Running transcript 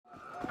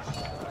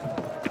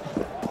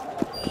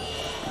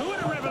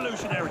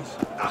mercenaries.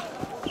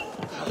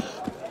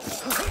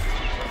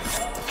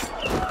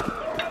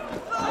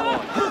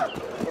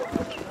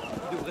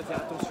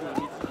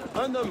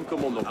 Un homme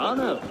comme on en Ah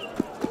no.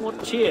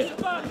 What cheer?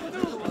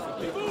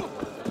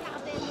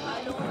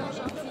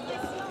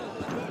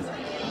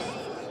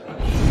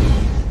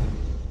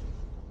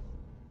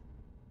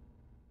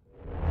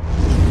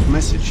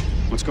 Message.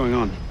 What's going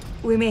on?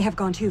 We may have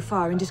gone too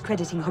far in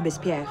discrediting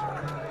Robespierre.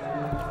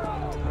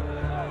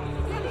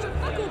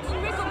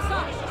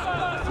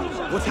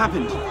 What's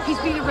happened? He's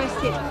been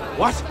arrested.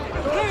 What?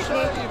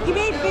 Apparently, he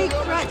made vague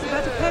threats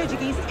about a purge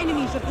against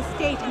enemies of the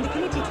state, and the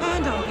committee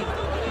turned on him.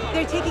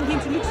 They're taking him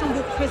to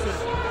Luxembourg prison.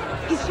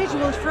 He's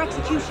scheduled for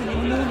execution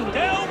in the morning.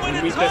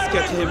 We'd best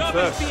get to him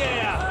first.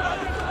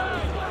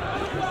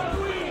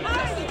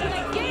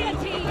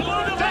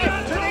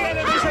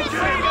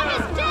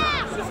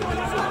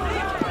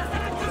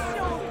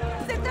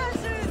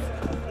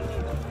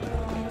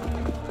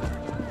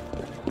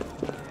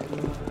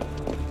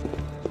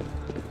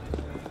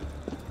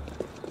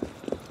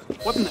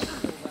 What in the...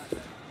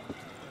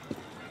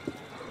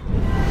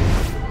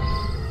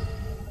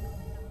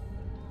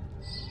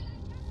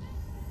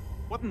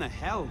 What in the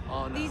hell?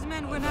 These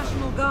men were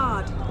National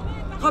Guard.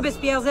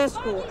 Robespierre's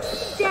escort.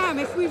 Damn,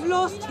 if we've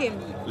lost him!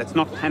 Let's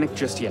not panic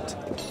just yet.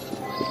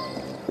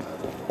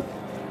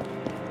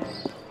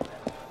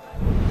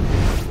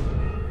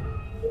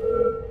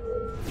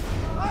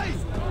 Hey!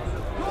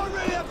 You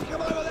really have to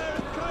come over there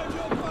and cave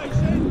your face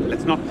in?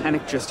 Let's not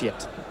panic just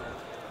yet.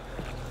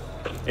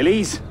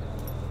 Elise!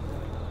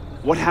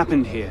 What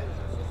happened here?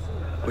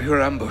 We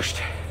were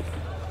ambushed.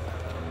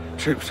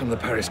 Troops from the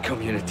Paris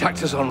Commune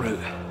attacked us en route.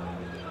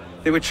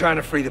 They were trying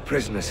to free the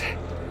prisoners.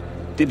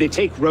 Did they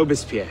take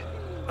Robespierre?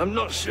 I'm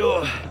not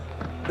sure.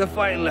 The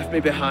fighting left me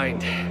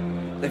behind.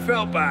 They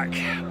fell back,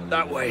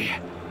 that way.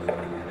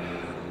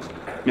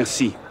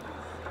 Merci.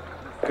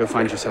 Go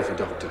find yourself a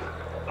doctor.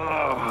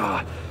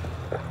 Oh.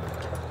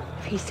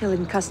 If he's still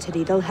in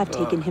custody, they'll have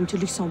taken him to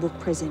Luxembourg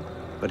prison.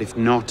 But if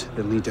not,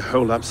 they'll need to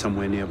hole up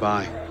somewhere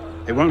nearby.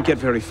 They won't get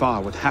very far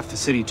with half the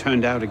city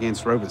turned out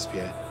against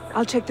Robespierre.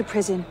 I'll check the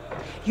prison.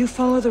 You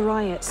follow the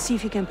riot, see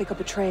if you can pick up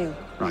a trail.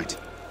 Right.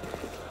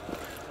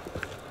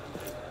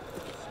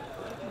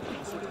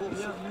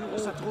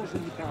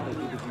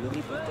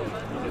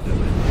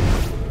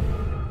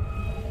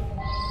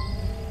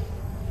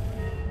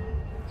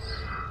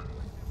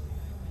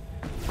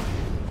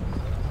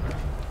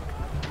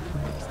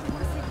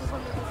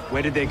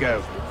 Where did they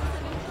go?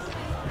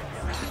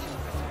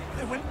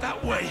 They went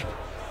that way.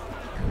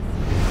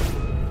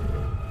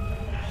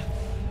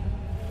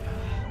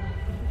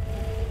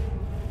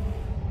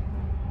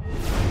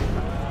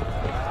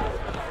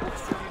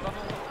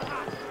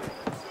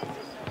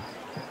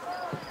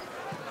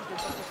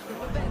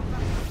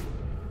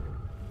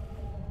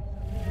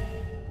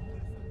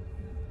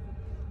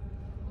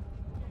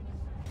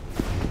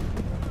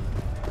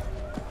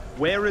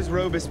 Where is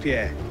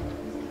Robespierre?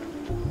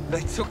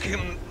 They took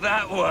him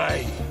that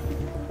way.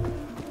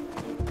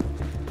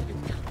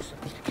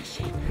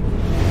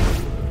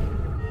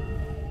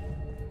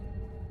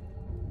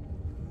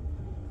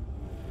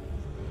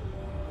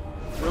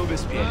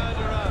 Robespierre.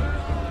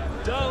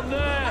 Down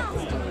there!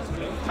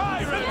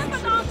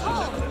 Tyrant!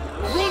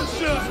 Run,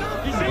 sir!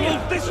 He's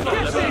here! This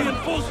way! The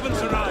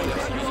reinforcements arrive!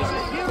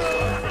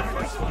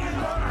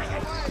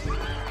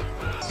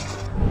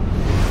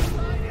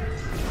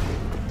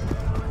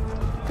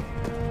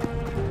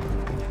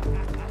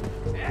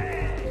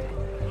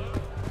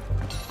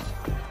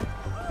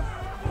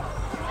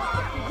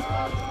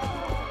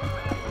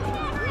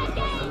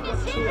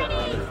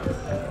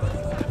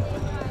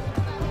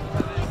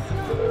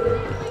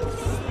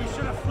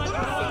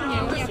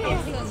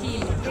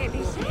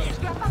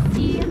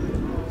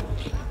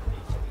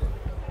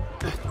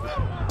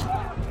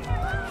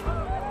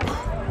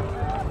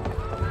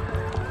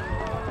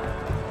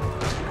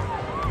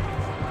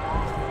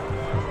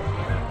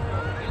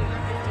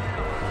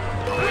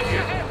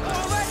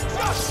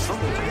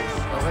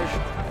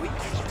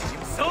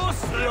 So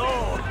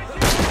slow!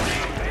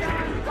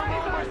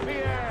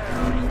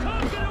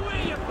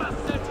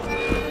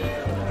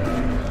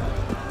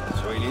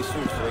 Soyez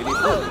sûrs, soyez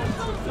fous.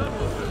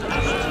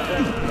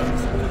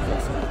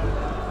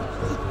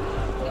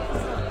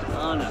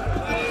 Oh no.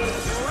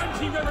 Your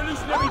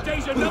anti-revolutionary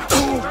days are not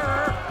over!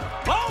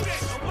 Hold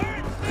it!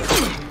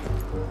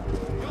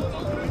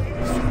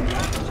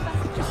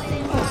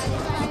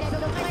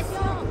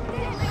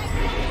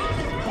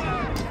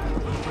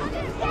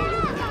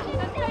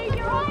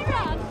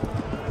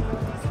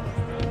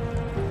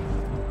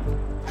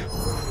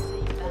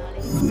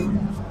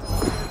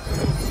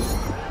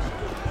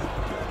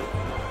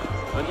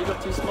 Un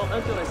divertissement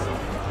intéressant.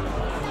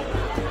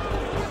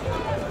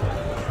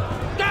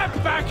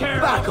 Get back here!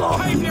 Back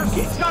off! Cave your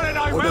kids gun and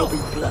I Or will! there'll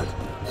be blood.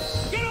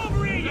 Get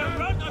over here, you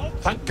runt!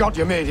 Thank God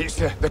you made it,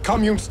 sir. The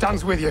commune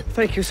stands with you.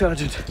 Thank you,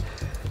 Sergeant.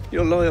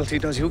 Your loyalty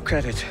does you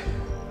credit.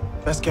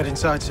 Best get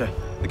inside, sir.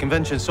 The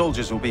convention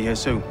soldiers will be here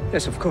soon.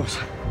 Yes, of course.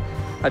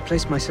 I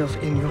place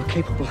myself in your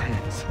capable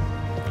hands.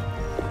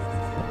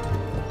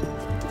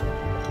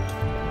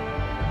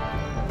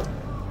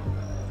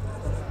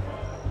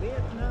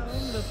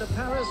 the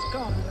Paris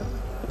Commune,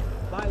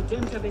 by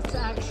dint of its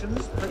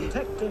actions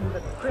protecting the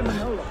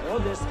criminal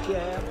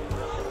Robespierre,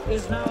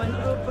 is now in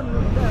open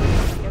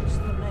rebellion against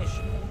the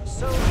nation.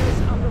 Soldiers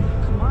under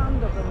the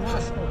command of the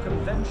National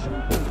Convention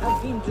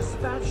have been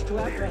dispatched to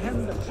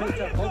apprehend the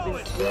traitor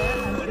Robespierre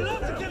and I'd his love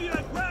to help. give you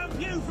a grand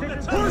view from the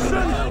top.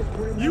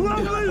 Person! You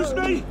won't lose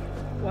me!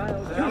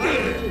 While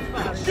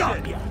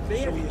Got ya! be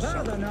it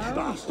further known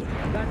that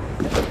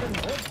Citizen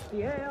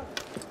Robespierre,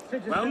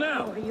 Citizen Well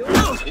now,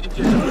 Henriot, didn't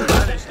just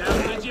vanish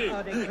now, did you?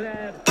 are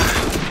declared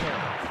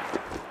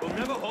We'll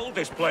never hold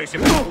this place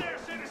if...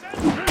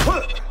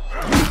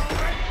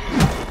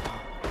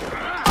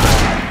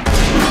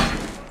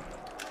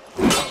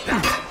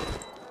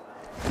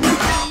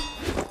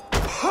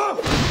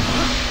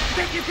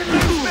 Think you can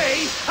lose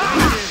me?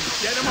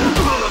 Get him on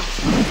bullets!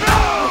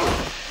 No!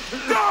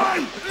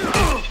 Die!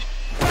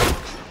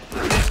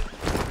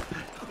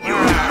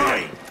 You're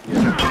mine! You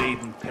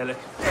bleeding pillock.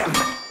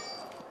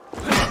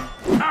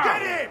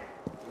 Get him!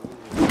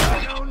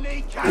 I don't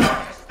need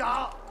cannons to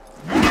start.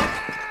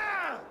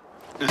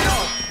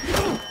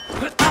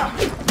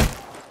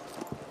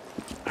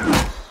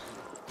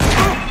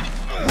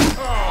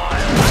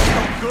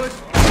 Good.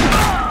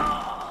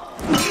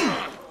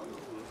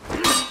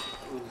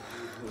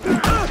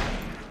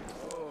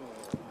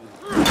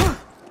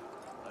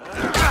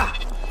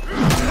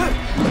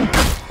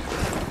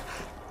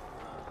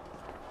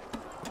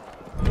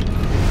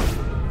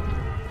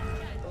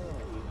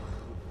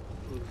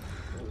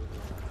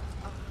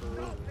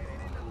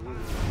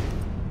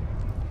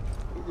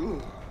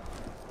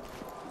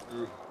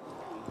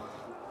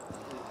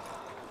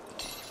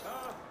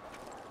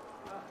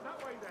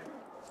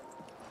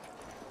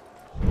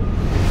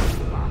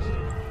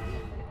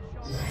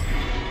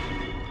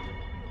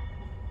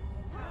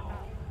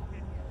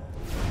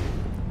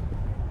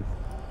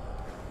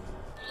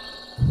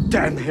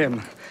 Damn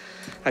him.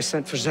 I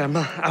sent for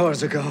Germain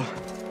hours ago.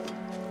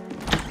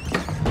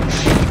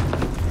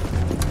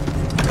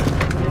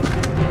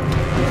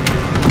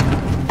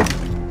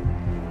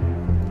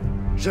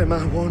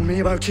 Germain warned me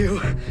about you.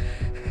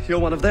 You're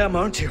one of them,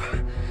 aren't you?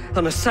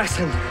 An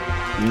assassin.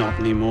 Not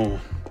anymore.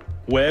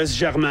 Where's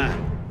Germain?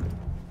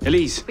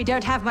 Elise. We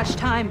don't have much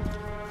time.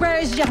 Where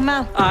is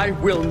Germain? I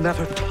will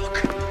never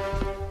talk.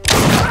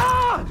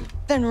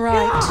 Then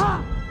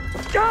right.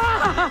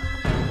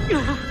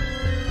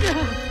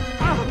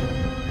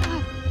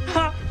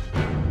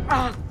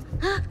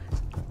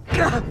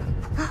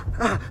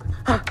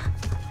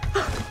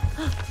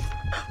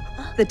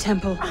 The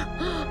temple.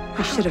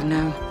 I should have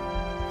known.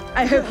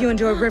 I hope you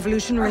enjoy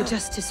revolutionary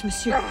justice,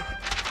 monsieur.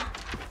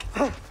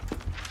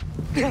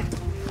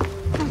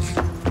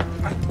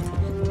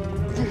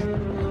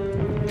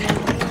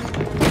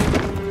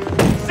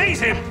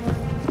 Seize him!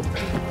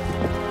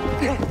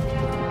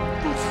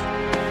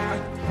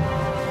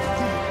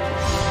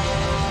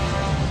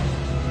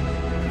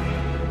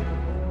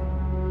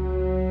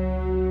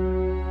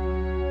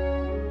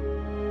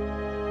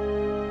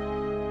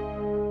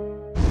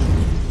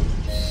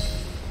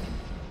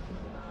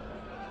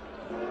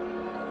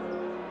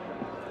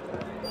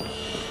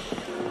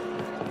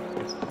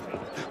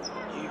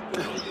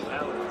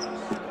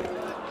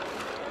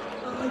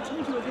 I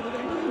told you everything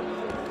I knew.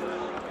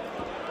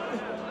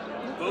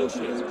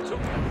 Bullshit. I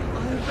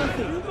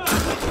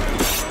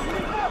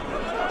have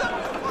nothing.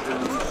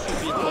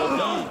 Should be called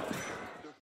down.